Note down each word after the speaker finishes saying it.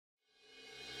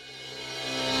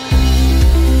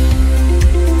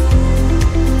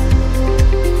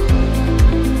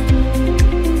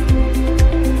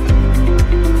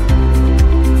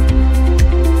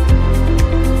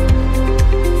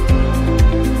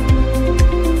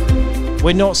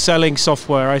We're not selling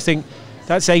software. I think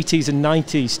that's 80s and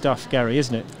 90s stuff, Gary,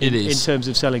 isn't it? It is. In terms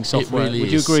of selling software. It really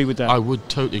would you is. agree with that? I would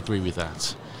totally agree with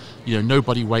that. You know,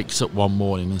 nobody wakes up one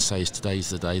morning and says,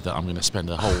 today's the day that I'm going to spend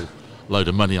a whole load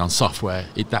of money on software.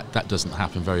 That doesn't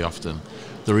happen very often.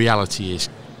 The reality is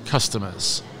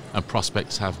customers and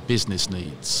prospects have business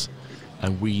needs,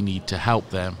 and we need to help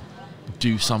them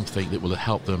do something that will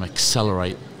help them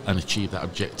accelerate and achieve that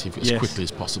objective as quickly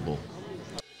as possible.